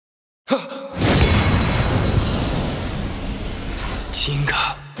ジン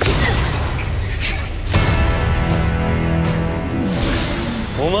ガ。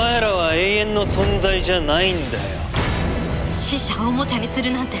お前らは永遠の存在じゃないんだよ。死者をおもちゃにする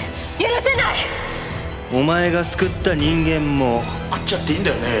なんて許せない。お前が救った人間も食っちゃっていいん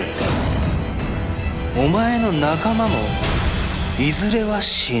だよね。お前の仲間もいずれは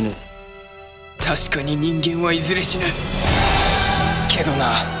死ぬ。確かに人間はいずれ死ぬけど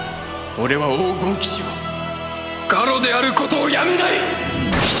な、俺は黄金騎士をガロであることをやめない。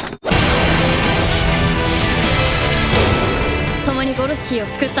共にゴルシーを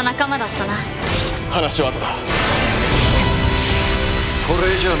救った仲間だったな。話は後だ。こ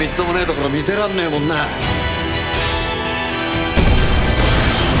れ以上みっともねえところ見せらんねえもんな。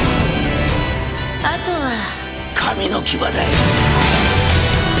あとは神の牙だよ。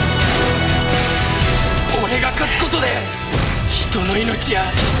俺が勝つことで人の命や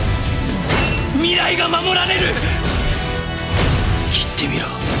未来が守られる。言ってみろ、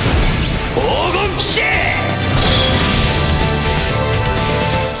黄金騎士。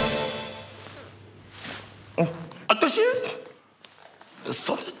私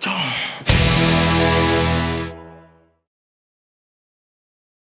それじゃ